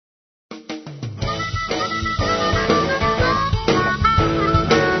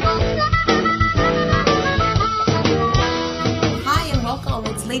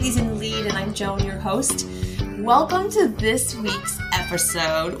Ladies in the Lead, and I'm Joan, your host. Welcome to this week's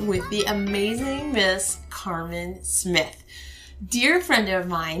episode with the amazing Miss Carmen Smith. Dear friend of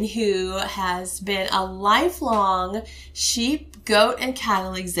mine who has been a lifelong sheep, goat, and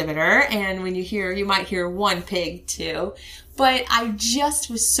cattle exhibitor. And when you might hear one pig too. But I just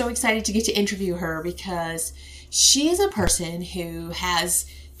was so excited to get to interview her because she is a person who has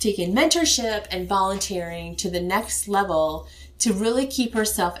taken mentorship and volunteering to the next level to really keep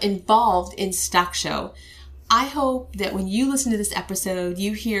herself involved in stock show. I hope that when you listen to this episode,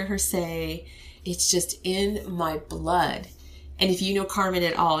 you hear her say, "It's just in my blood." And if you know Carmen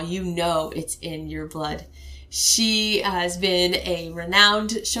at all, you know it's in your blood. She has been a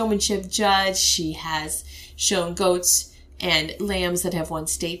renowned showmanship judge. She has shown goats and lambs that have won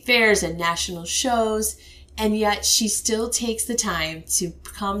state fairs and national shows. And yet she still takes the time to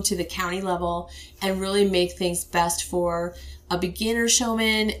come to the county level and really make things best for a beginner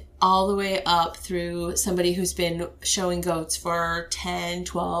showman all the way up through somebody who's been showing goats for 10,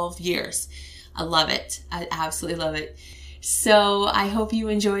 12 years. I love it. I absolutely love it. So I hope you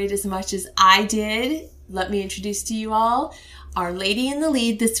enjoyed as much as I did. Let me introduce to you all our lady in the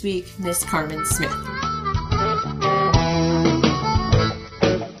lead this week, Miss Carmen Smith.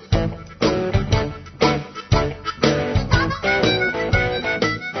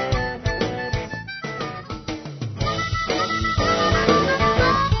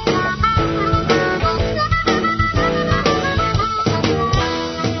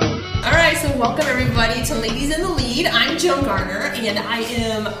 Welcome everybody to Ladies in the Lead. I'm Joan Garner and I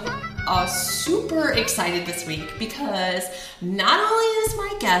am super excited this week because not only is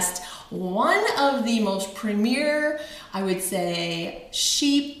my guest one of the most premier, I would say,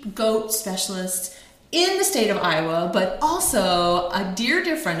 sheep, goat specialists in the state of Iowa, but also a dear,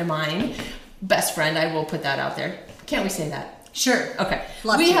 dear friend of mine, best friend, I will put that out there. Can't we say that? Sure. Okay.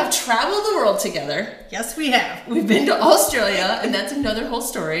 We have traveled the world together. Yes, we have. We've been to Australia, and that's another whole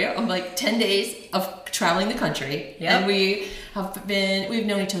story of like 10 days of traveling the country. Yep. And we've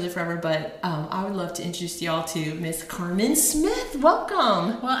known each other forever, but I would love to introduce you all to Miss Carmen Smith.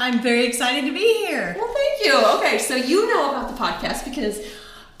 Welcome. Well, I'm very excited to be here. Well, thank you. Okay, so you know about the podcast because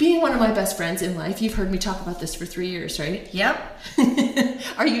being one of my best friends in life, you've heard me talk about this for 3 years, right? Yep.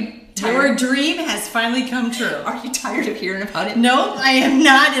 Are you tired? Your dream has finally come true. Are you tired of hearing about it? No, I am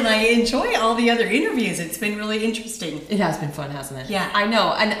not, and I enjoy all the other interviews. It's been really interesting. It has been fun, hasn't it? Yeah. I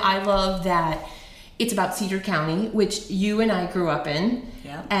know, and I love that it's about Cedar County, which you and I grew up in.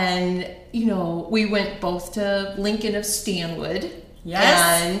 Yeah. And, we went both to Lincoln of Stanwood.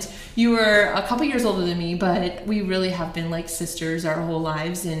 Yes. And you were a couple years older than me, but we really have been like sisters our whole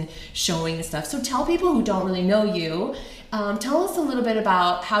lives and showing and stuff. So tell people who don't really know you, tell us a little bit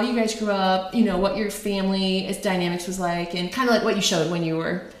about how you guys grew up, what your family's dynamics was like, and kind of like what you showed when you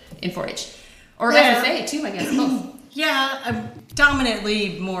were in 4-H. Or FFA too, I guess, both. Yeah, I'm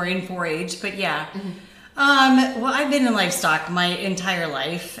dominantly more in 4-H, but yeah. Mm-hmm. Well, I've been in livestock my entire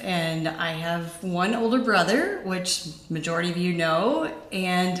life, and I have one older brother, which majority of you know,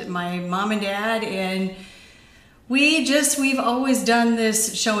 and my mom and dad, and we've always done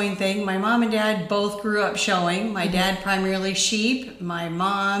this showing thing. My mom and dad both grew up showing. My dad primarily sheep. My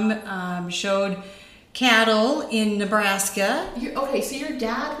mom showed cattle in Nebraska. Okay, so your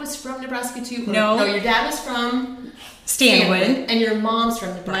dad was from Nebraska too? No, your dad was from Stanwood. And your mom's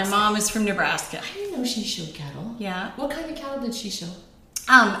from Nebraska. My mom is from Nebraska. I didn't know she showed cattle. Yeah. What kind of cattle did she show?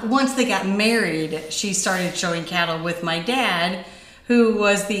 Once they got married, she started showing cattle with my dad, who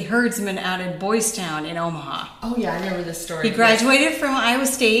was the herdsman out at Boys Town in Omaha. Oh yeah, I remember this story. He graduated from Iowa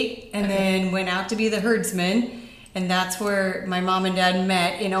State and then went out to be the herdsman, and that's where my mom and dad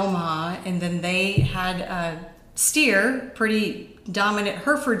met in Omaha, and then they had a steer, pretty dominant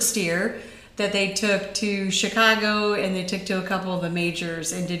Hereford steer, that they took to Chicago and they took to a couple of the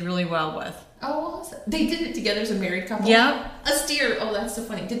majors and did really well with. Oh, what was that? They did it together as a married couple? Yep. A steer. Oh, that's so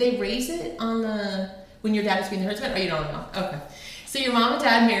funny. Did they raise it when your dad was being the herdsman? Oh, you don't know. Okay. So your mom and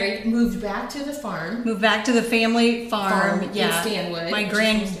dad married, moved back to the farm. Moved back to the family farm. Yeah. In Stanwood. My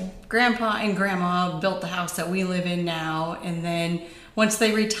grandpa and grandma built the house that we live in now, and then once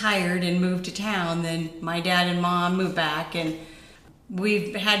they retired and moved to town, then my dad and mom moved back, and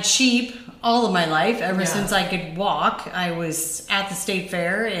we've had sheep all of my life, ever since I could walk. I was at the state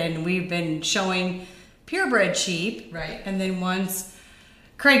fair, and we've been showing purebred sheep. Right. And then once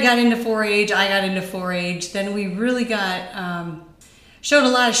Craig got into 4-H, I got into 4-H, then we really got, showed a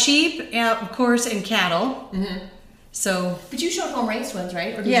lot of sheep, of course, and cattle. Mm-hmm. So, but you showed home raised ones,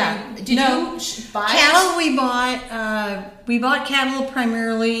 right? Or did you buy cattle? We bought cattle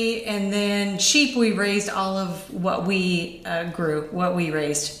primarily, and then sheep. We raised all of what we grew, what we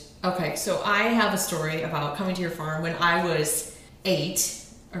raised. Okay, so I have a story about coming to your farm when I was 8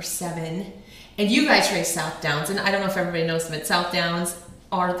 or 7, and you guys raised South Downs, and I don't know if everybody knows them, but South Downs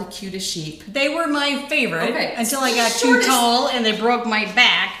are the cutest sheep. They were my favorite until I got too tall and they broke my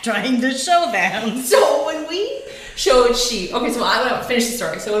back trying to show them. So when we showed sheep, okay, so I'm gonna finish the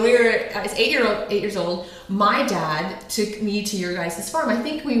story. So when I was 8 years old, my dad took me to your guys' farm. I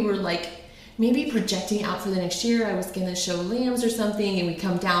think we were like maybe projecting out for the next year. I was gonna show lambs or something, and we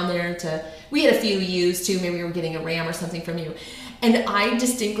come down there we had a few ewes too. Maybe we were getting a ram or something from you. And I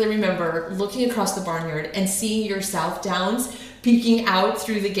distinctly remember looking across the barnyard and seeing your South Downs peeking out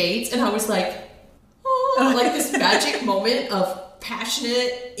through the gates, and I was like, oh, like this magic moment of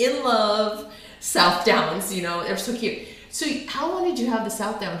passionate, in love South Downs. They're so cute. So how long did you have the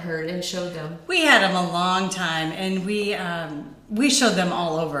South Down herd and showed them? We had them a long time, and we showed them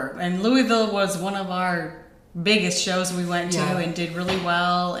all over. And Louisville was one of our biggest shows we went to and did really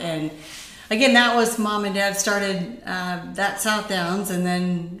well. And again, that was Mom and Dad started that South Downs, and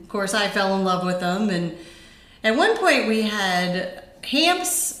then of course I fell in love with them. And at one point we had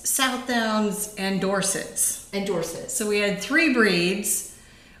Hamps, South Downs, and Dorsets. So we had 3 breeds.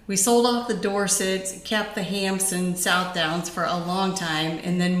 We sold off the Dorsets, kept the Hamps and South Downs for a long time,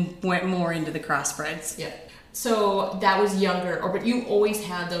 and then went more into the crossbreds. Yeah. So that was younger, but you always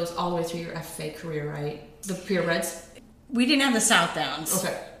had those all the way through your FFA career, right? The purebreds? We didn't have the South Downs.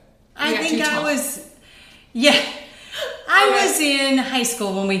 Okay. I was in high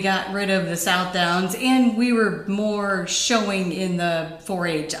school when we got rid of the South Downs, and we were more showing in the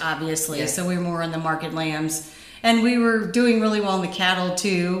 4-H, obviously. Yeah. So we were more on the market lambs. And we were doing really well in the cattle,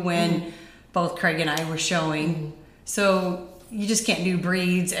 too, when both Craig and I were showing. Mm-hmm. So you just can't do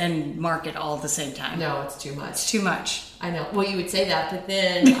breeds and market all at the same time. No, it's too much. It's too much. I know. Well, you would say that, but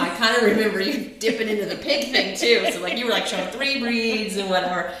then I kind of remember you dipping into the pig thing, too. So, you were, showing 3 breeds and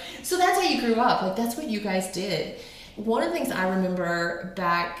whatever. So that's how you grew up. That's what you guys did. One of the things I remember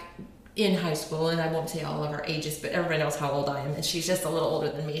back in high school, and I won't say all of our ages, but everybody knows how old I am, and she's just a little older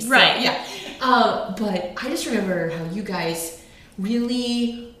than me. So, right. Yeah. But I just remember how you guys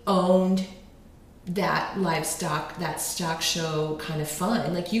really owned that livestock, that stock show kind of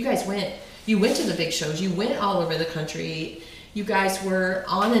fun. You guys went to the big shows. You went all over the country. You guys were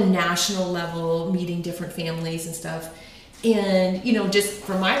on a national level meeting different families and stuff. And, just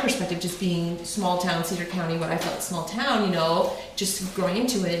from my perspective, just being small town, Cedar County, what I felt small town, just growing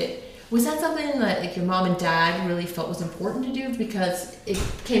into it, was that something that your mom and dad really felt was important to do because it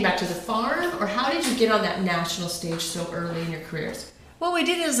came back to the farm? Or how did you get on that national stage so early in your careers? Well, we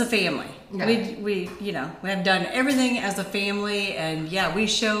did it as a family. Yeah. We have done everything as a family, and we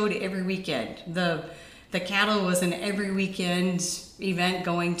showed every weekend. The cattle was an every weekend event,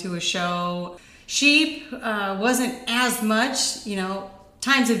 going to a show. Sheep wasn't as much,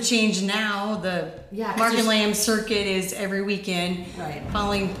 Times have changed now. The market lamb circuit is every weekend, right?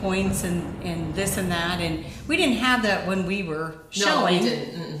 Following points and this and that, and we didn't have that when we were showing. No, we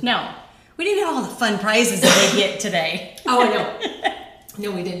didn't. No, we didn't have all the fun prizes that they get today. Oh, I know.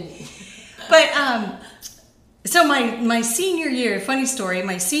 No, we didn't. But so my senior year, funny story.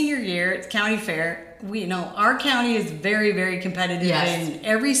 My senior year at county fair, our county is very, very competitive in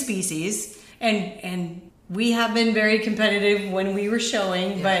every species, and we have been very competitive when we were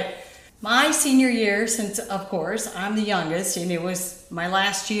showing, but my senior year, since of course I'm the youngest and it was my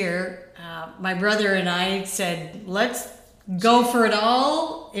last year, my brother and I said, let's go for it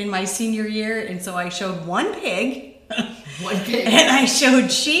all in my senior year. And so I showed 1 pig. 1 pig. And I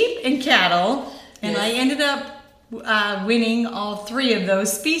showed sheep and cattle. And I ended up winning all 3 of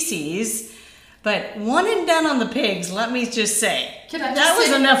those species. But one and done on the pigs, let me just say. That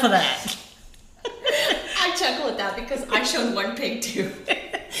was enough of that. I chuckle at that because I showed 1 pig too.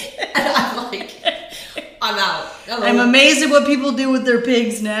 And I'm like, I'm out. I'm amazed at what people do with their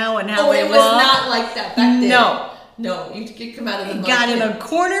pigs now and how they walk. It was not like that back then. No, you come out of the mud. It got in a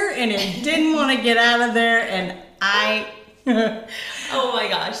corner and it didn't want to get out of there, and oh my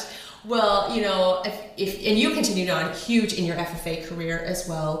gosh. Well, if and you continued on huge in your FFA career as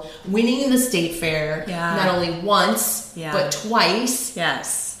well, winning the state fair, not only once, but twice.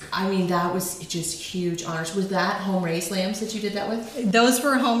 Yes. I mean, that was just huge honors. Was that home raised lambs that you did that with? Those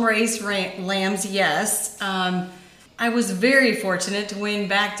were home raised lambs, yes. I was very fortunate to win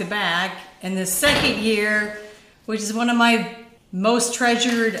back to back. And the second year, which is one of my most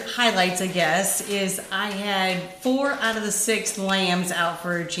treasured highlights, I guess, is I had 4 out of the 6 lambs out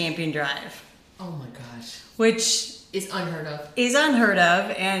for a champion drive. Oh my gosh. Which is unheard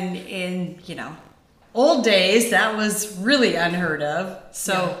of. And in, old days, that was really unheard of.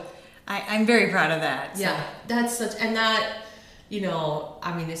 So I'm very proud of that. So. Yeah,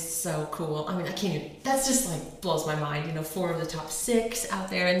 it's so cool. I can't even, that's just like blows my mind, 4 of the top 6 out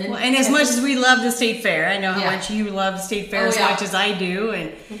there. And then, and as much as we love the state fair, I know how much you love the state fair as much as I do.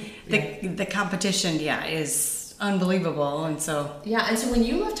 And the competition, is unbelievable. And so. Yeah. And so when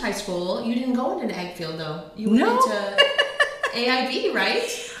you left high school, you didn't go into an ag field though. You went into AIB,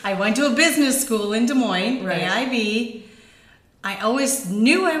 right? I went to a business school in Des Moines, AIB. I always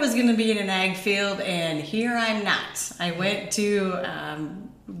knew I was going to be in an ag field, and here I'm not. I went to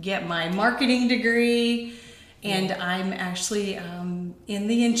get my marketing degree, and I'm actually in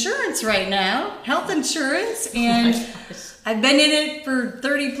the insurance right now, health insurance, and I've been in it for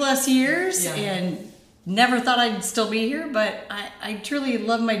 30 plus years, and never thought I'd still be here, but I truly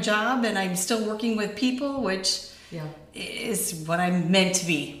love my job, and I'm still working with people, which is what I'm meant to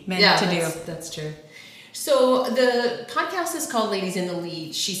be, to do. That's true. So the podcast is called Ladies in the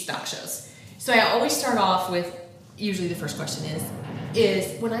Lead, She Stock Shows. So I always start off with, usually the first question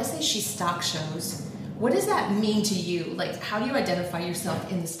is when I say she stock shows, what does that mean to you? Like, how do you identify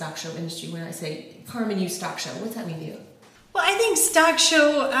yourself in the stock show industry when I say, Carmen, you stock show? What's that mean to you? Well, I think stock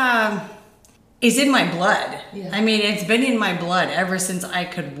show is in my blood. Yeah. It's been in my blood ever since I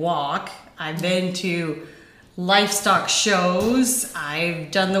could walk. I've been to livestock shows.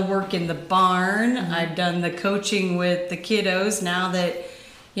 I've done the work in the barn. I've done the coaching with the kiddos now that,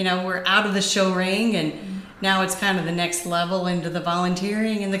 we're out of the show ring, and now it's kind of the next level into the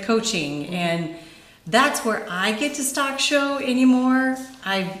volunteering and the coaching. And that's where I get to stock show anymore.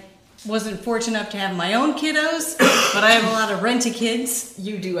 I wasn't fortunate enough to have my own kiddos, but I have a lot of rent-a-kids.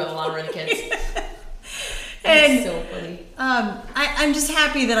 You do have a lot of rent-a-kids. And that's so funny. I'm just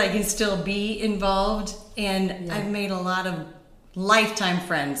happy that I can still be involved, and I've made a lot of lifetime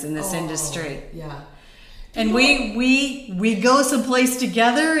friends in this industry. Yeah. And we go someplace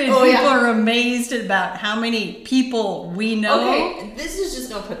together, and people are amazed about how many people we know. Okay, this is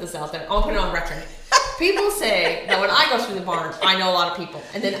just going to put this out there. I'll put it on record. People say that when I go through the barn, I know a lot of people.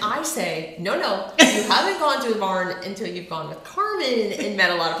 And then I say, no, you haven't gone through the barn until you've gone with Carmen and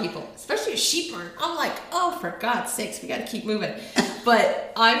met a lot of people, especially a sheep barn. I'm like, oh, for God's sakes, we got to keep moving.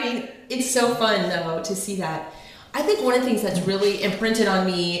 But it's so fun, though, to see that. I think one of the things that's really imprinted on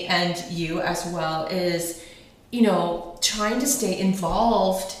me and you as well is, trying to stay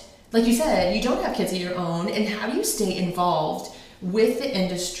involved. Like you said, you don't have kids of your own. And how do you stay involved with the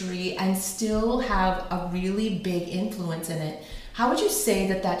industry and still have a really big influence in it? How would you say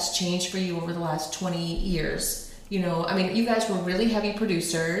that that's changed for you over the last 20 years? You guys were really heavy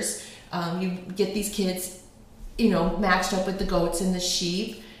producers. You get these kids, matched up with the goats and the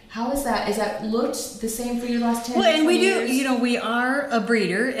sheep. How is that? Is that looked the same for you the last 10 years? Well, and we years? Do, we are a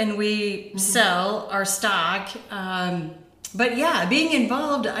breeder, and we sell our stock. But yeah, being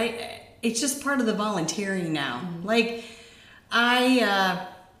involved, it's just part of the volunteering now. Like,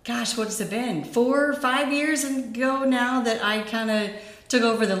 what has it been? 4 or 5 years ago now that I kind of took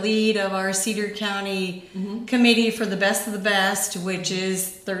over the lead of our Cedar County committee for the Best of the Best, which is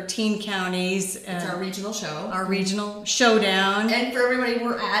 13 counties. It's our regional show. Our regional showdown. And for everybody,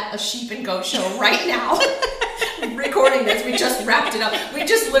 we're at a sheep and goat show right now. Recording this. We just wrapped it up. We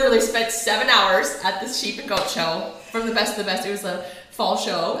just literally spent 7 hours at the sheep and goat show from the Best of the Best. It was a fall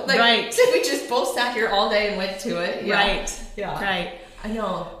show. Right. We just both sat here all day and went to it. Yeah. Right. Yeah. Right. I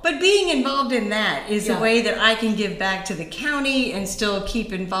know. But being involved in that is a way that I can give back to the county and still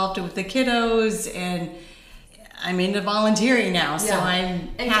keep involved with the kiddos. And I'm into volunteering now, so I'm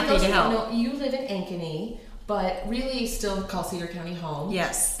happy to help. You live in Ankeny, but really still call Cedar County home.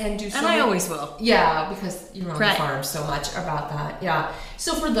 Yes. And I always will. Yeah, because you're on the farm so much about that. Yeah.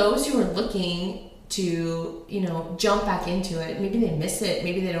 So for those who are looking to, jump back into it, maybe they miss it,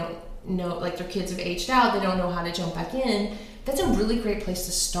 maybe they don't know, like their kids have aged out, they don't know how to jump back in. That's a really great place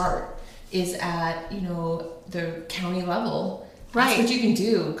to start, is at, the county level. Right. That's what you can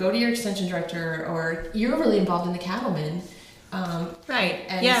do. Go to your extension director, or you're really involved in the cattlemen. Right.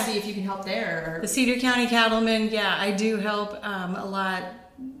 And see if you can help there. The Cedar County cattlemen, I do help a lot.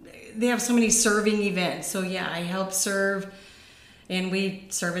 They have so many serving events. So I help serve. And we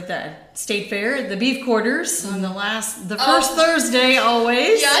serve at the state fair at the beef quarters on the first Thursday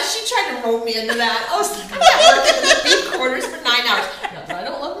always. Yeah, she tried to rope me into that. I was like, I'm not working at the beef quarters for 9 hours. No, but I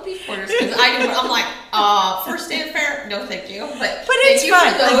don't love the beef quarters because I'm like, first day of fair, no thank you. But it's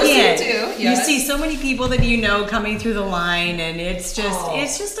fun. For those Again, too. You see so many people that coming through the line, and it's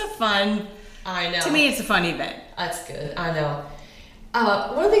just a fun. I know. To me, it's a fun event. That's good. I know.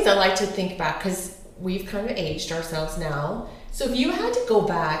 One of the things I like to think about, because we've kind of aged ourselves now. So if you had to go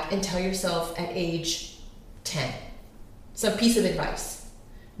back and tell yourself at age 10, some piece of advice,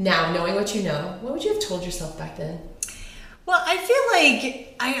 now knowing what you know, what would you have told yourself back then? Well, I feel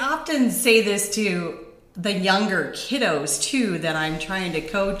like I often say this to the younger kiddos too that I'm trying to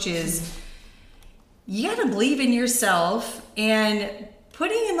coach is you got to believe in yourself, and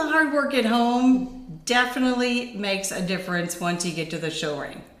putting in the hard work at home definitely makes a difference once you get to the show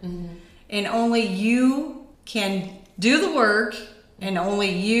ring. Mm-hmm. And only you can do the work, and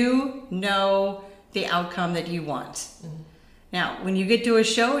only you know the outcome that you want. Mm-hmm. Now, when you get to a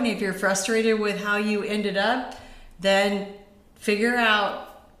show and if you're frustrated with how you ended up, then figure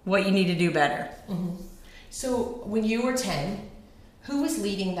out what you need to do better. Mm-hmm. So when you were 10, who was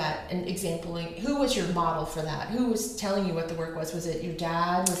leading that and exampling? Who was your model for that? Who was telling you what the work was? Was it your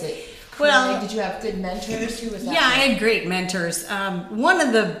dad? Was it Well, did you have good mentors? Who was that? Yeah, I had great mentors. One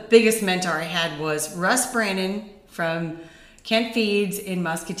of the biggest mentor I had was Russ Brannon from Kent Feeds in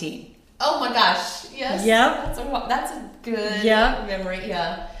Muscatine. Oh my gosh! Yes. Yep. That's a good memory.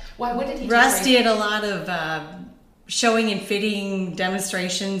 Yeah. Why? What did he do? Russ did a lot of showing and fitting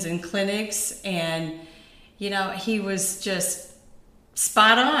demonstrations and clinics, and he was just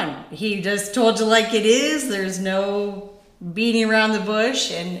spot on. He just told you like it is. There's no beating around the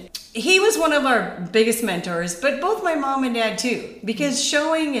bush, and he was one of our biggest mentors, but both my mom and dad too, because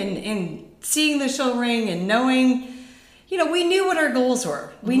showing and seeing the show ring and knowing, we knew what our goals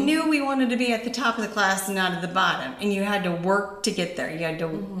were. We knew we wanted to be at the top of the class and not at the bottom, and you had to work to get there. You had to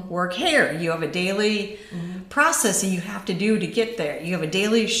work here. You have a daily process that you have to do to get there. You have a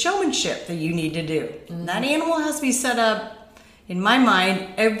daily showmanship that you need to do. That animal has to be set up, in my mind,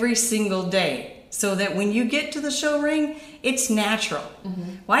 every single day, so that when you get to the show ring, it's natural.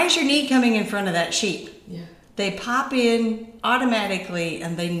 Why is your knee coming in front of that sheep? Yeah. They pop in automatically,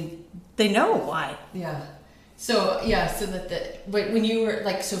 and they know why. Yeah. So that when you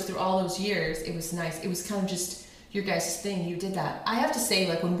were so through all those years, it was nice. It was kind of just your guys' thing. You did that. I have to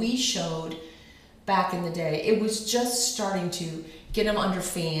say, when we showed back in the day, it was just starting to get them under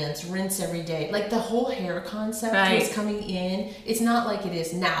fans, rinse every day. The whole hair concept was coming in. It's not like it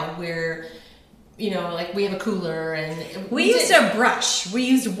is now where, we have a cooler and... We used a brush. We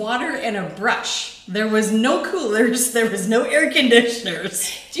used water and a brush. There was no coolers. There was no air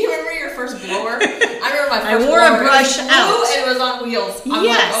conditioners. Do you remember your first blower? I remember my first blower. I wore a brush out. And it was on wheels. I'm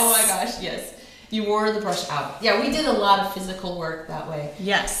yes. Oh my gosh, yes. You wore the brush out. Yeah, we did a lot of physical work that way.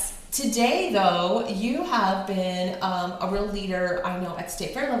 Yes. Today, though, you have been a real leader, I know, at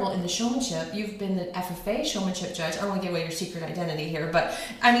state fair level in the showmanship. You've been the FFA showmanship judge. I don't want to give away your secret identity here, but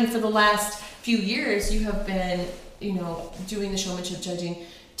for the last few years, you have been, doing the showmanship judging.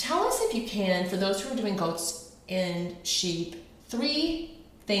 Tell us, if you can, for those who are doing goats and sheep, 3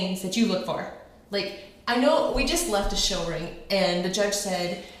 things that you look for. I know we just left a show ring, and the judge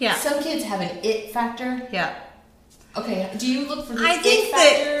said, some kids have an it factor. Yeah. Okay, do you look for the it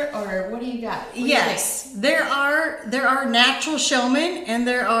factor, or what do you got? Yes, there are natural showmen and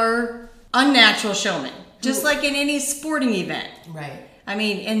there are unnatural showmen, just like in any sporting event. Right.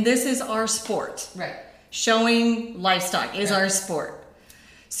 And this is our sport. Right. Showing livestock is our sport.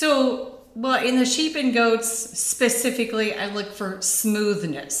 So, in the sheep and goats specifically, I look for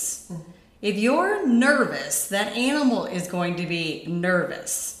smoothness. Mm-hmm. If you're nervous, that animal is going to be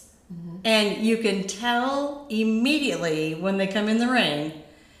nervous. And you can tell immediately when they come in the ring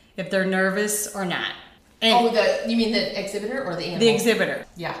if they're nervous or not. And you mean the exhibitor or the animal? The exhibitor.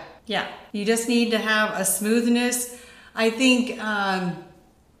 Yeah. Yeah. You just need to have a smoothness. I think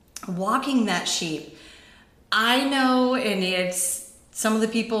walking that sheep, I know, and it's some of the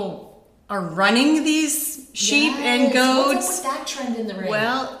people are running these sheep and goats. What's up with that trend in the ring?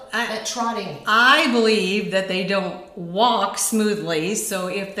 Well, that trotting. I believe that they don't walk smoothly, so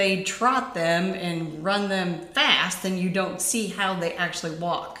if they trot them and run them fast, then you don't see how they actually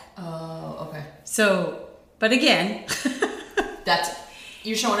walk. Oh, okay. So, but again...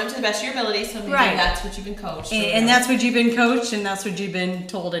 You're showing them to the best of your ability, so maybe that's what you've been coached. And that's what you've been coached, and that's what you've been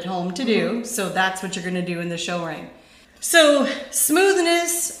told at home to do, so that's what you're going to do in the show ring. So,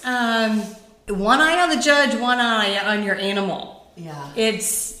 smoothness, one eye on the judge, one eye on your animal. Yeah.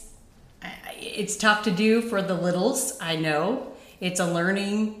 It's tough to do for the littles, I know. It's a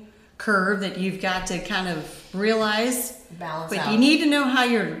learning curve that you've got to kind of realize. Balance out. But you need to know how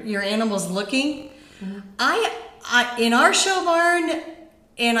your animal's looking. Mm-hmm. I in our show barn,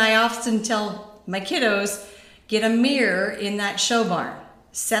 and I often tell my kiddos, get a mirror in that show barn.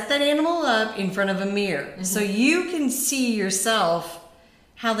 Set that animal up in front of a mirror so you can see yourself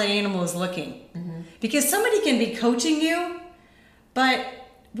how that animal is looking. Because somebody can be coaching you, but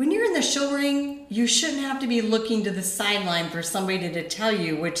when you're in the show ring, you shouldn't have to be looking to the sideline for somebody to tell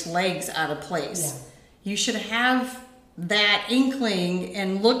you which leg's out of place. Yeah. You should have that inkling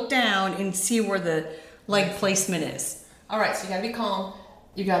and look down and see where the leg placement is. All right, so you gotta be calm.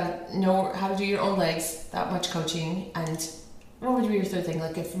 You gotta know how to do your own legs, that much coaching. And what would be your third thing?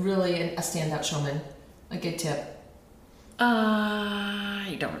 Like if really a standout showman, a good tip?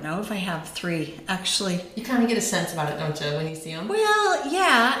 I don't know if I have 3, actually. You kind of get a sense about it, don't you, when you see them? Well,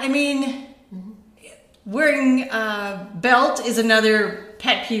 yeah. I mean, wearing a belt is another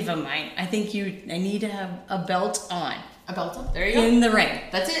pet peeve of mine. I think I need to have a belt on. A belt on? There you go. In the ring.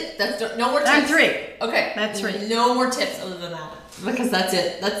 That's it. That's no more tips. I'm 3. Okay. That's 3. No more tips other than that. Because that's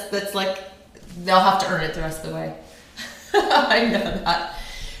it. That's like, they'll have to earn it the rest of the way. I know that.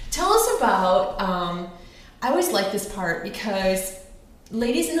 Tell us about, I always like this part because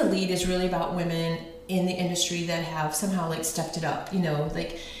Ladies in the Lead is really about women in the industry that have somehow like stepped it up,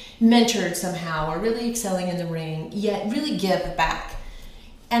 like mentored somehow or really excelling in the ring, yet really give back.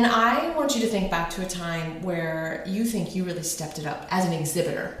 And I want you to think back to a time where you think you really stepped it up as an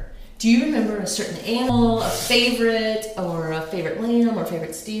exhibitor. Do you remember a certain animal, a favorite lamb or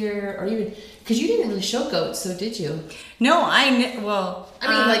favorite steer, or even, because you didn't really show goats, so did you? No,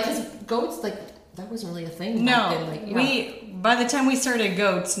 because goats, like, that wasn't really a thing back then. By the time we started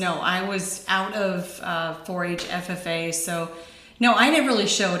goats, I was out of 4-H FFA, so no, I never really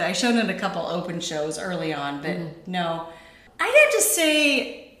showed. I showed at a couple open shows early on, but no. I'd have to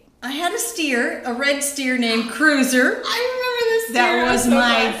say I had a red steer named Cruiser. I remember this steer. That was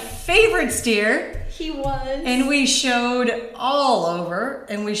my favorite steer. He was. And we showed all over,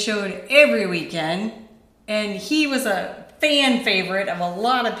 and we showed every weekend, and he was a fan favorite of a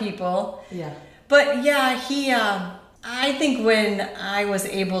lot of people. Yeah. But yeah, I think when I was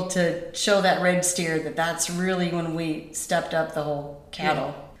able to show that red steer, that's really when we stepped up the whole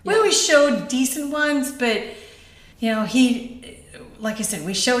cattle. Yeah. We always showed decent ones, but he, like I said,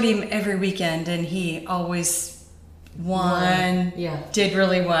 we showed him every weekend, and he always won. Yeah. Did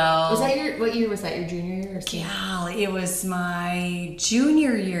really well. What year was that? Your junior year or something? Yeah, it was my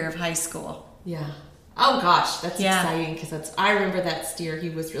junior year of high school. Yeah. Oh gosh, that's exciting because I remember that steer. He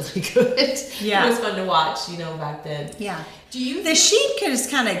was really good. Yeah. It was fun to watch, back then. Yeah. The sheep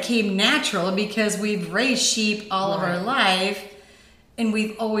just kind of came natural because we've raised sheep all of our life, and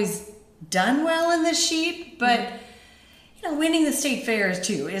we've always done well in the sheep. But winning the state fairs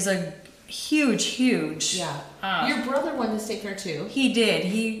too is a huge. Yeah. Your brother won the state fair too. He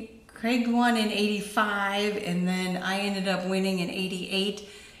did. Craig won in '85, and then I ended up winning in '88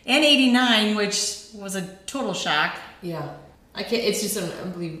 and '89, which was a total shock. Yeah. I can't. It's just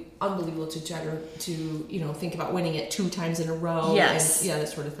unbelievable to try to think about winning it 2 times in a row. Yes. And, that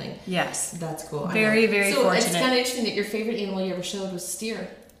sort of thing. Yes. That's cool. Very, very so fortunate. So it's kind of interesting that your favorite animal you ever showed was steer.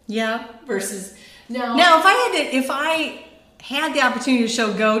 Yeah. Versus now. Now, if I had the opportunity to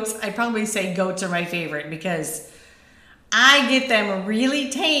show goats, I'd probably say goats are my favorite because I get them really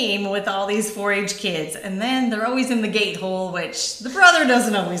tame with all these 4-H kids, and then they're always in the gate hole, which the brother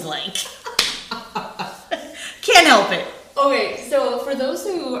doesn't always like. Can't help it. Okay, so for those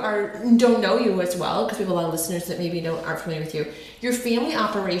who don't know you as well, because we have a lot of listeners that maybe aren't familiar with you, your family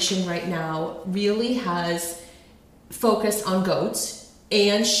operation right now really has focused on goats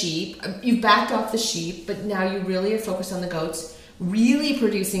and sheep. You've backed off the sheep, but now you really are focused on the goats, really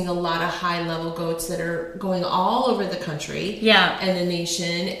producing a lot of high-level goats that are going all over the country and the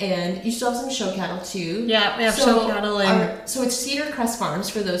nation, and you still have some show cattle too. Yeah, we have show cattle. So it's Cedar Crest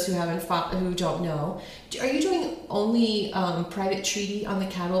Farms, for those who who don't know. Are you doing only private treaty on the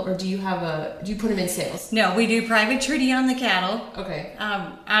cattle, or do you put them in sales? No, we do private treaty on the cattle. Okay.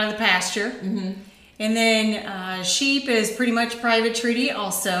 Out of the pasture. Mm-hmm. And then sheep is pretty much private treaty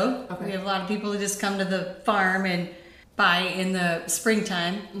also. Okay. We have a lot of people who just come to the farm and buy in the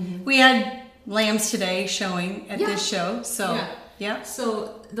springtime. Mm-hmm. We had lambs today showing at this show. So yeah.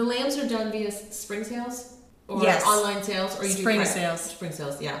 So the lambs are done via spring sales or online sales, or you do spring sales. Spring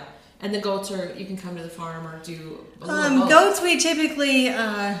sales, yeah. And the goats you can come to the farm or do goats we typically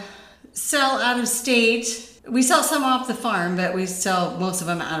sell out of state. We sell some off the farm, but we sell most of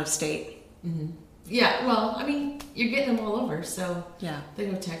them out of state. Mm-hmm. Yeah, well, I mean, you're getting them all over, so they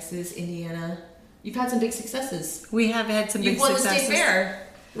go Texas, Indiana. You've had some big successes. We have had some big successes. You won the state fair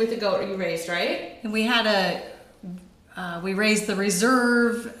with the goat you raised, right? And we had we raised the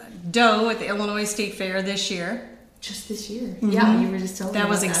reserve doe at the Illinois State Fair this year. Just this year? Mm-hmm. Yeah, you were just telling me that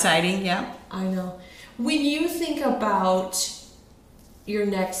was exciting, yeah. I know. When you think about your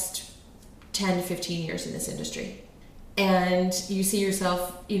next 10 to 15 years in this industry, and you see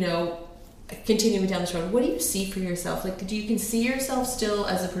yourself, continuing down this road, what do you see for yourself? Like, do you can see yourself still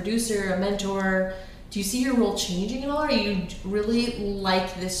as a producer, a mentor? Do you see your role changing at all? Or you really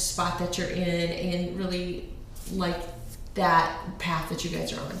like this spot that you're in and really like that path that you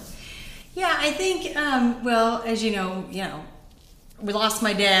guys are on? Yeah, I think, well, as you know, we lost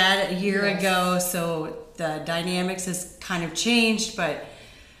my dad a year ago, so the dynamics has kind of changed, but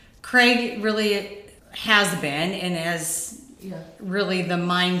Craig really has been and has really the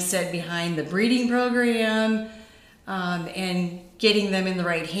mindset behind the breeding program, and getting them in the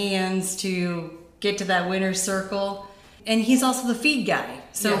right hands to get to that winner's circle. And he's also the feed guy.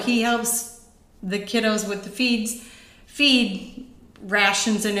 So he helps the kiddos with the feed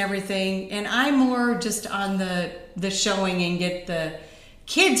rations and everything. And I'm more just on the showing and get the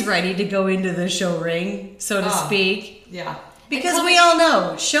kids ready to go into the show ring, so to speak. Yeah. Because we all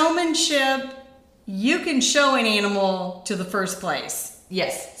know, showmanship, you can show an animal to the first place.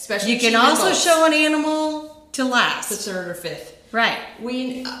 Yes, especially you can also show an animal to last. To third or fifth. Right.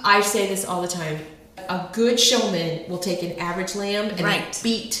 I say this all the time. A good showman will take an average lamb and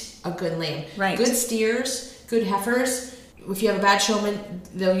beat a good lamb. Right. Good steers, good heifers. If you have a bad showman,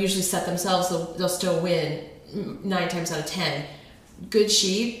 they'll usually set themselves. They'll still win 9 times out of 10. Good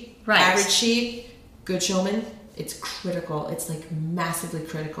sheep, average sheep, good showman. It's critical. It's like massively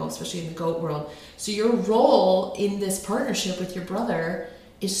critical, especially in the goat world. So your role in this partnership with your brother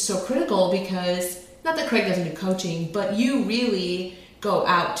is so critical because, not that Craig doesn't do coaching, but you really go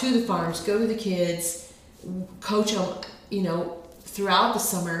out to the farms, go to the kids, coach them, throughout the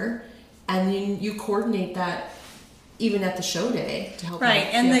summer, and then you coordinate that even at the show day to help. Right,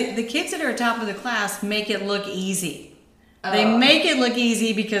 and the kids that are top of the class make it look easy. They make it look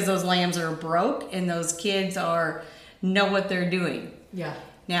easy because those lambs are broke and those kids know what they're doing. Yeah.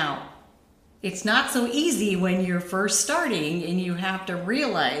 Now, it's not so easy when you're first starting and you have to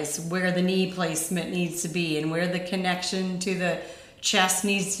realize where the knee placement needs to be and where the connection to the chest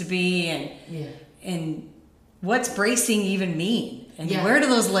needs to be and what's bracing even mean and where do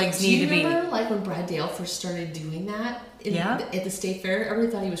those legs need to be. Do you remember like when Brad Dale first started doing that at the state fair?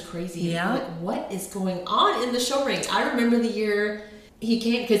 Everybody thought he was crazy. Yeah. Like, what is going on in the show ring? I remember the year he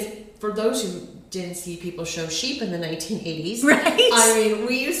came, because for those who didn't see people show sheep in the 1980s. Right. I mean,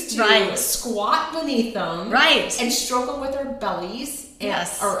 we used to squat beneath them. Right. And stroke them with our bellies.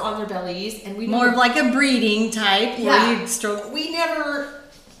 Or on their bellies. And we more of like a breeding type where you'd stroke. We never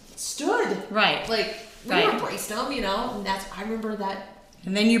stood. Right. Like, we never braced them, and I remember that.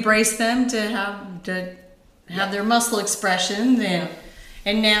 And then you brace them to have their muscle expression.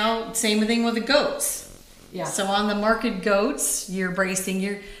 And now, same thing with the goats. Yeah. So on the market goats, they're bracing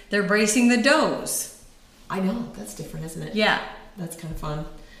the does. I know, that's different, isn't it? Yeah. That's kind of fun.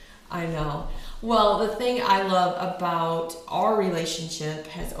 I know. Well, the thing I love about our relationship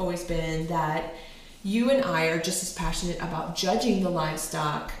has always been that you and I are just as passionate about judging the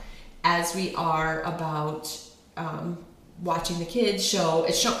livestock as we are about watching the kids show.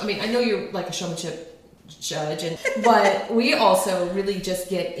 I mean, I know you're like a showmanship judge, but we also really just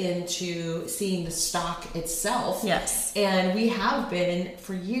get into seeing the stock itself. Yes. And we have been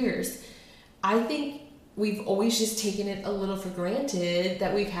for years. I think we've always just taken it a little for granted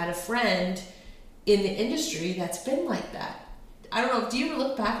that we've had a friend in the industry that's been like that. I don't know, do you ever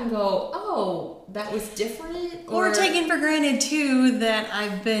look back and go, oh, that was different? Or taken for granted too that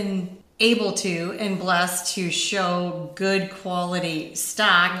I've been able to and blessed to show good quality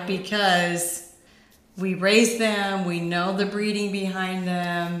stock because we raise them, we know the breeding behind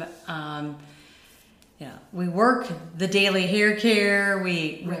them, we work the daily hair care,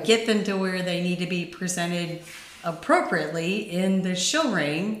 we get them to where they need to be presented appropriately in the show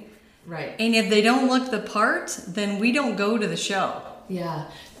ring. Right. And if they don't look the part, then we don't go to the show. Yeah.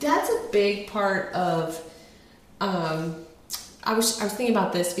 That's a big part of, I was thinking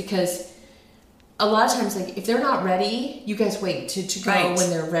about this because a lot of times, like, if they're not ready, you guys wait to go when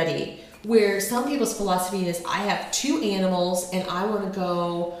they're ready. Where some people's philosophy is, I have 2 animals and I want to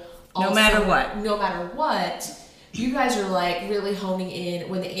go no matter what. No matter what. You guys are like really honing in.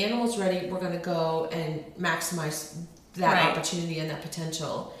 When the animal's ready, we're going to go and maximize that opportunity and that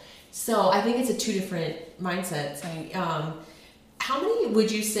potential. So I think it's 2 different mindsets. Right. How many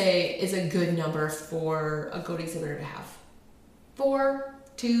would you say is a good number for a goat exhibitor to have? 4,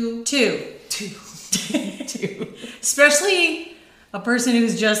 2? 2. 2. Especially a person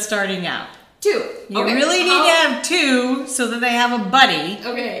who's just starting out. 2. You really need to have 2 so that they have a buddy.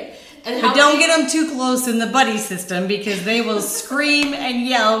 Okay. But don't get them too close in the buddy system because they will scream and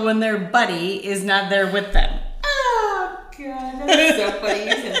yell when their buddy is not there with them. Oh, God. That's so funny.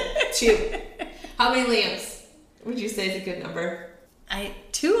 You said 2. How many lambs would you say is a good number?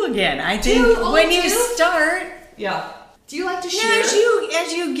 2 2 again. I think when you start. Yeah. Do you like to share? As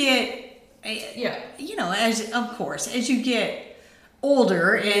you get, as you get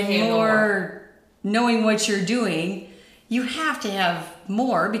older and more knowing what you're doing, you have to have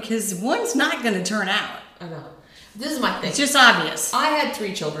more because one's not going to turn out. I know. This is my thing. It's just obvious. I had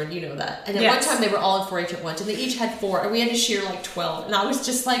 3 children, you know that. And at one time they were all in 4-H at once, and they each had 4, and we had to share like 12. And I was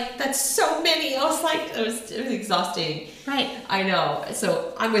just like, that's so many. I was like, it was exhausting. Right. I know.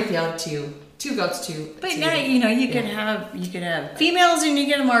 So I'm with you on 2 goats too. But now you can have females and you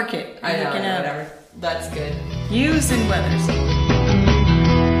get a market. I know. Whatever. That's good. Ewes and wethers.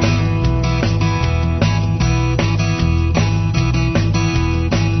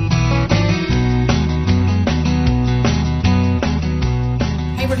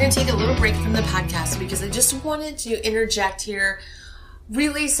 We're going to take a little break from the podcast because I just wanted to interject here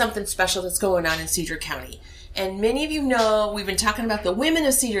really something special that's going on in Cedar County. And many of you know we've been talking about the women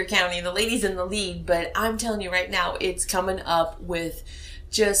of Cedar County, the ladies in the lead, but I'm telling you right now it's coming up with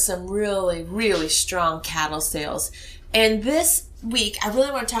just some really, really strong cattle sales. And this week I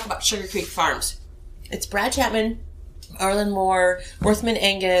really want to talk about Sugar Creek Farms. It's Brad Chapman, Arlen Moore, Worthman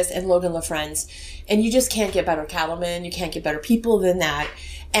Angus, and Logan LaFrenz. And you just can't get better cattlemen. You can't get better people than that.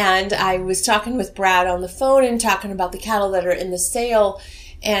 And I was talking with Brad on the phone and talking about the cattle that are in the sale.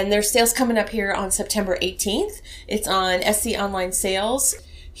 And their sale's coming up here on September 18th. It's on SC Online Sales.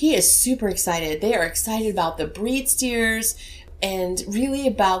 He is super excited. They are excited about the breed steers and really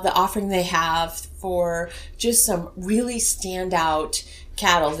about the offering they have for just some really standout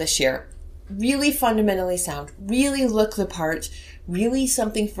cattle this year. Really fundamentally sound, really look the part, really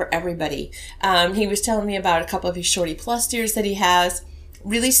something for everybody. He was telling me about a couple of his Shorty Plus steers that he has.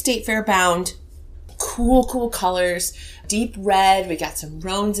 Really state fair bound, cool colors, deep red. We got some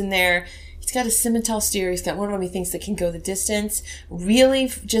roans in there. He's got a Simmental steer. He's got one of them he thinks that can go the distance.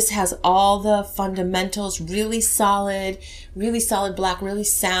 Really just has all the fundamentals, really solid black, really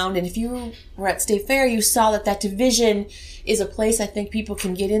sound. And if you were at State Fair, you saw that division is a place I think people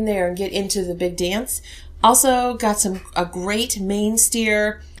can get in there and get into the big dance. Also got a great main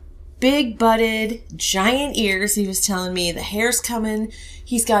steer. Big butted, giant ears, he was telling me. The hair's coming.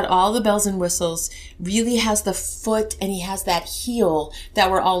 He's got all the bells and whistles. Really has the foot and he has that heel that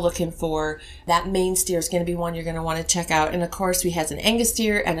we're all looking for. That main steer is going to be one you're going to want to check out. And of course, we has an Angus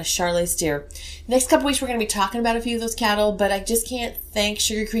steer and a Charolais steer. Next couple weeks, we're going to be talking about a few of those cattle, but I just can't thank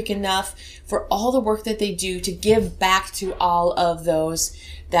Sugar Creek enough for all the work that they do to give back to all of those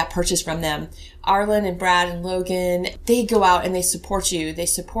that purchase from them. Arlen and Brad and Logan, they go out and they support you. They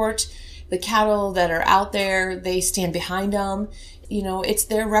support the cattle that are out there. They stand behind them. You know, it's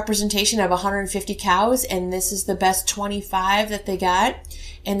their representation of 150 cows, and this is the best 25 that they got,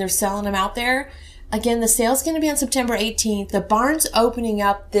 and they're selling them out there. Again, the sale's going to be on September 18th. The barn's opening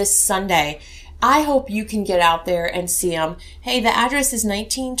up this Sunday. I hope you can get out there and see them. Hey, the address is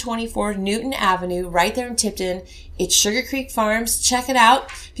 1924 Newton Avenue, right there in Tipton. It's Sugar Creek Farms. Check it out.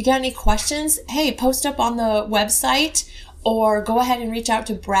 If you got any questions, hey, post up on the website or go ahead and reach out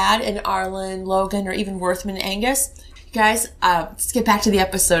to Brad and Arlen, Logan, or even Worthman and Angus. You guys, let's get back to the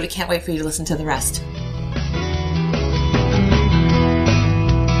episode. I can't wait for you to listen to the rest.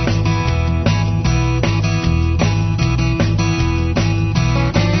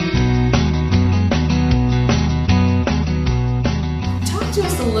 To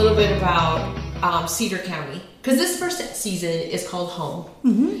us a little bit about Cedar County, because this first season is called Home.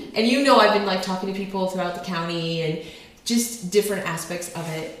 Mm-hmm. And you know I've been like talking to people throughout the county and just different aspects of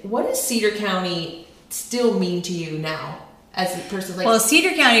it. What does Cedar County still mean to you now as a person? Like, well,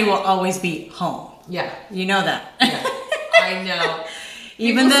 Cedar County will always be home. Yeah. You know that. Yeah. I know.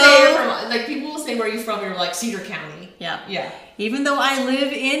 Even though people will say, where are you from? You're like, Cedar County. Yeah. Yeah. Even though I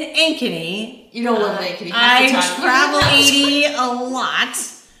live in Ankeny. You don't live in Ankeny. I travel 80 a lot.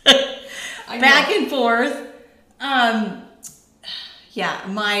 Back and forth. Yeah,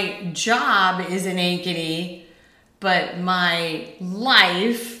 my job is in Ankeny, but my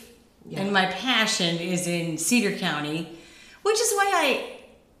life and my passion is in Cedar County, which is why I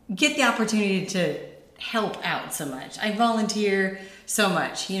get the opportunity to help out so much. I volunteer so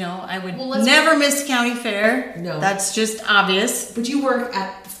much. You know, I would never miss county fair. No. That's just obvious. But you work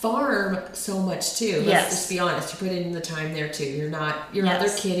at the farm so much too. Yes. Let's just be honest. You put in the time there too. You're out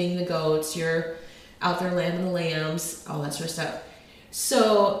there kidding the goats. You're out there lambing the lambs, all that sort of stuff.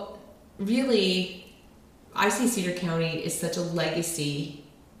 So really, I see Cedar County is such a legacy,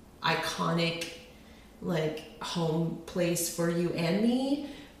 iconic, like home place for you and me.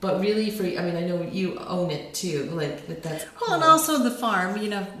 But really, I know you own it too. Like that's cool. Well, and also the farm. You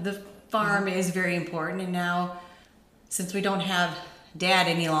know, the farm is very important. And now, since we don't have dad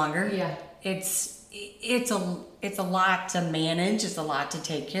any longer. Yeah. It's a lot to manage. It's a lot to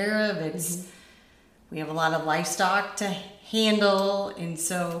take care of. We have a lot of livestock to handle, and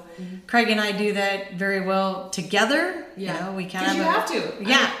so Craig and I do that very well together. Yeah. You know, we kind of have to.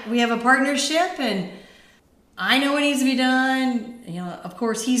 Yeah, we have a partnership, and I know what needs to be done. You know, of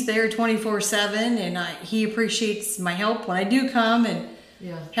course, he's there 24/7, and he appreciates my help when I do come and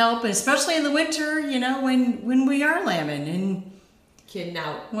help, and especially in the winter. You know, when we are lambing and kidding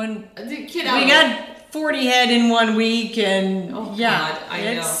out. When we got 40 head in 1 week, and God,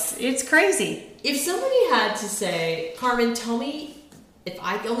 I know it's crazy. If somebody had to say, Carmen, tell me if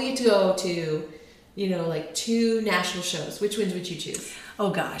I only get to go to, you know, like 2 national shows, which ones would you choose? Oh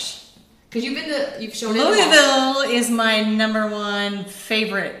gosh. Because you've shown Louisville is my #1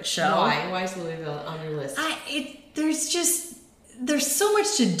 favorite show. Why? Why is Louisville on your list? There's so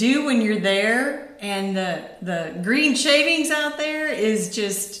much to do when you're there, and the green shavings out there is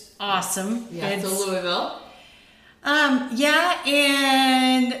just awesome. Yeah, so Louisville. Yeah,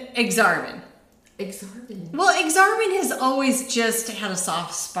 and Exarban. Exarban. Well, Exarban has always just had a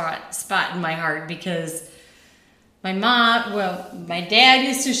soft spot in my heart because my dad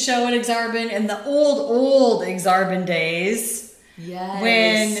used to show at Exarban in the old Exarban days. Yes.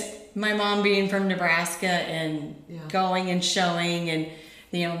 When my mom being from Nebraska and going and showing, and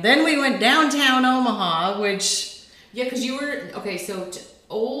you know, then we went downtown Omaha, which because you were so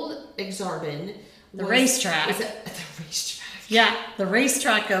old Exarban. The racetrack. The racetrack. Yeah, the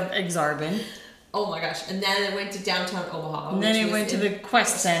racetrack of Exarban. Oh my gosh. And then it went to downtown Omaha. And then it went to the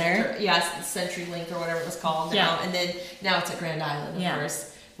Quest Center. Yes, CenturyLink or whatever it was called now. And then now it's at Grand Island, of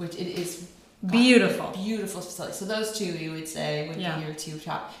course, which it is beautiful. Beautiful facility. So those 2 you would say would be your 2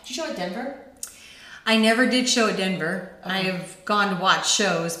 top. Did you show at Denver? I never did show at Denver. Okay. I have gone to watch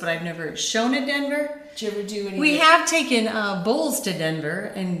shows, but I've never shown at Denver. Did you ever do any? We have taken bulls to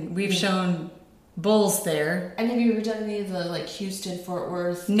Denver, and we've shown bulls there. And have you ever done any of the like Houston, Fort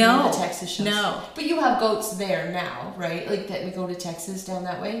Worth, the Texas shows? No. But you have goats there now, right? Like that we go to Texas down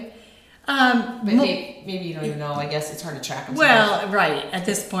that way? But maybe you don't even know. I guess it's hard to track them. Well, right. At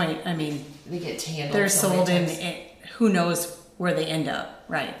this point, I mean, they get handled. They're sold in who knows where they end up,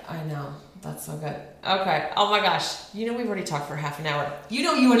 right? I know. That's so good. Okay. Oh my gosh. You know we've already talked for half an hour. You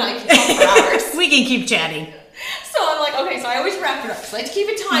know you and I can talk for hours. We can keep chatting. So I'm like, okay, so I always wrap it up. So I like to keep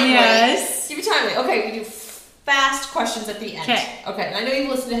it timely. Yes. Keep it timely. Okay, we do fast questions at the end. Okay. And I know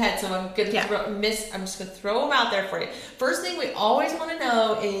you've listened ahead, so I'm gonna I'm just gonna throw them out there for you. First thing we always want to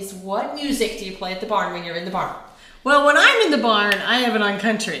know is what music do you play at the barn when you're in the barn? Well, when I'm in the barn, I have it on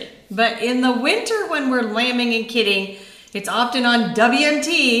country. But in the winter when we're lambing and kidding, it's often on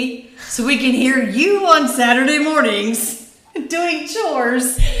WMT, so we can hear you on Saturday mornings doing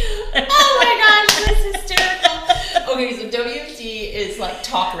chores. Oh my gosh, that's hysterical. Okay, so WMT is like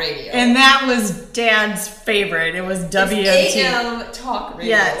talk radio. And that was Dad's favorite. It was WMT. It's AM talk radio,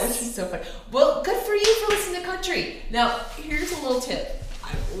 yes. Which is so fun. Well, good for you for listening to country. Now, here's a little tip.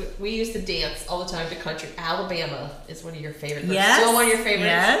 We used to dance all the time to country. Alabama is one of your favorites. Yes. Still one of your favorites?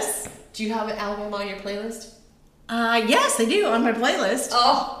 Yes. Do you have Alabama on your playlist? Yes, I do, on my playlist.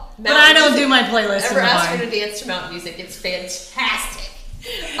 Oh, but I don't do my playlist in the barn. Ever ask her to dance to mountain music? It's fantastic.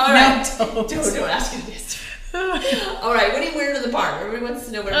 All right. Don't ask her to dance. All right, what are you wearing to the barn? Everybody wants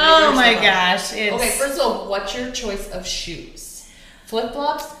to know what everybody wears to the barn. Gosh. Okay, first of all, what's your choice of shoes?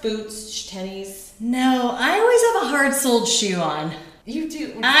 Flip-flops, boots, tennies? No, I always have a hard-soled shoe on. You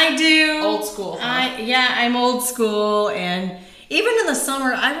do? I do. Old school, huh? I'm old school, and even in the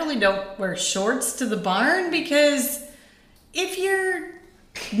summer, I really don't wear shorts to the barn because if you're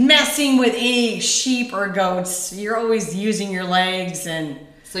messing with any sheep or goats, you're always using your legs. And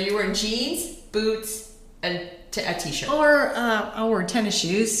so you're wearing jeans, boots, and a t-shirt. Or I'll wear tennis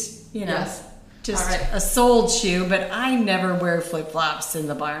shoes, you know. Yes. Just a soled shoe, but I never wear flip-flops in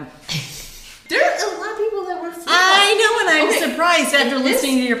the barn. There are a lot of people that wear flip-flops. I know, and I'm surprised after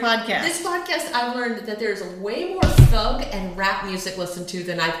listening to your podcast. This podcast, I've learned that there's way more thug and rap music listened to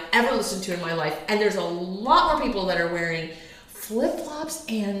than I've ever listened to in my life. And there's a lot more people that are wearing flip-flops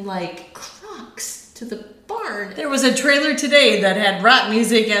and like Crocs to the barn. There was a trailer today that had rap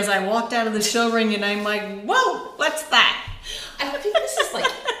music as I walked out of the show ring, and I'm like, whoa, what's that? I think this is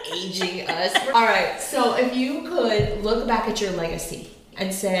like aging us. All right, so if you could look back at your legacy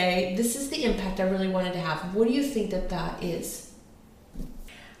and say, this is the impact I really wanted to have, what do you think that is?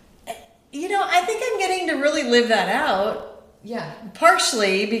 You know, I think I'm getting to really live that out. Yeah.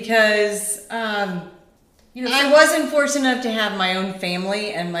 Partially because I wasn't fortunate enough to have my own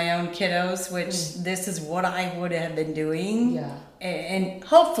family and my own kiddos, which this is what I would have been doing. Yeah. And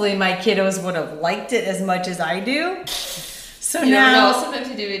hopefully my kiddos would have liked it as much as I do. So you now, never know. Sometimes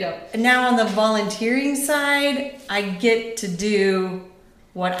you do, you don't. Now on the volunteering side, I get to do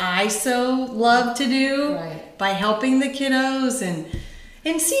what I so love to do by helping the kiddos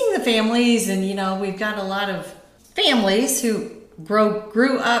and seeing the families. And, you know, we've got a lot of families who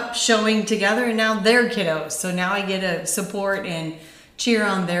grew up showing together, and now they're kiddos. So now I get to support and cheer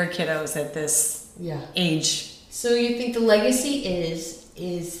on their kiddos at this age. So you think the legacy is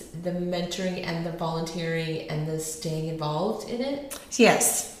the mentoring and the volunteering and the staying involved in it?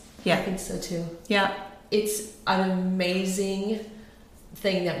 Yes. Yeah. I think so too. Yeah. It's an amazing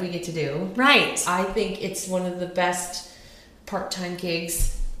thing that we get to do. Right. I think it's one of the best part-time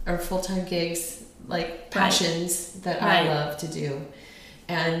gigs or full-time gigs, like passions that I love to do.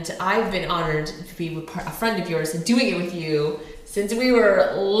 And I've been honored to be a friend of yours and doing it with you since we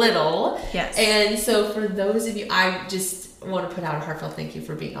were little. Yes. And so for those of you, I just want to put out a heartfelt thank you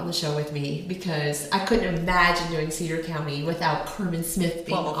for being on the show with me, because I couldn't imagine doing Cedar County without Carmen Smith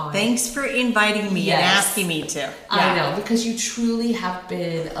being on. Thanks for inviting me and asking me to. Yeah. I know, because you truly have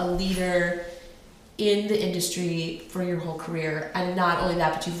been a leader in the industry for your whole career. And not only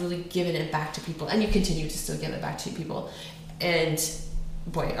that, but you've really given it back to people, and you continue to still give it back to people. And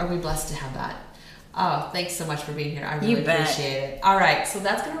boy, are we blessed to have that. Oh, thanks so much for being here. I really appreciate it. All right, so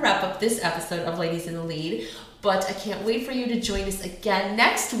that's going to wrap up this episode of Ladies in the Lead. But I can't wait for you to join us again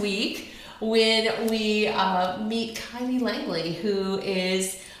next week when we meet Kylie Langley, who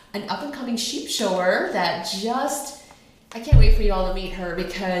is an up-and-coming sheep shower that I can't wait for you all to meet her,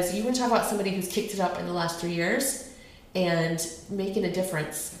 because you want to talk about somebody who's kicked it up in the last 3 years and making a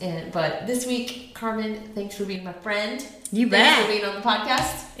difference. But this week, Carmen, thanks for being my friend. You bet. Thanks for being on the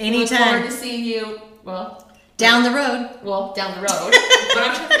podcast. Anytime. I look forward to seeing you, down the road. Well, down the road. But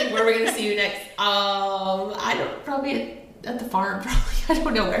I'm trying to think where we're going to see you next. I don't, probably at the farm, probably. I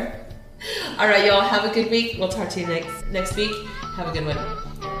don't know where. All right, y'all, have a good week. We'll talk to you next week. Have a good one.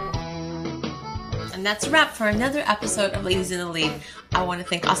 And that's a wrap for another episode of Ladies in the Lead. I want to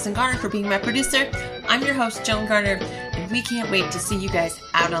thank Austin Garner for being my producer. I'm your host, Joan Garner, and we can't wait to see you guys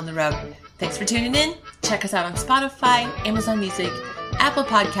out on the road. Thanks for tuning in. Check us out on Spotify, Amazon Music, Apple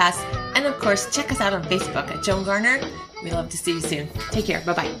Podcasts, and of course, check us out on Facebook at Joan Garner. We love to see you soon. Take care.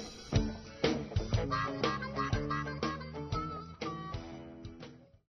 Bye-bye.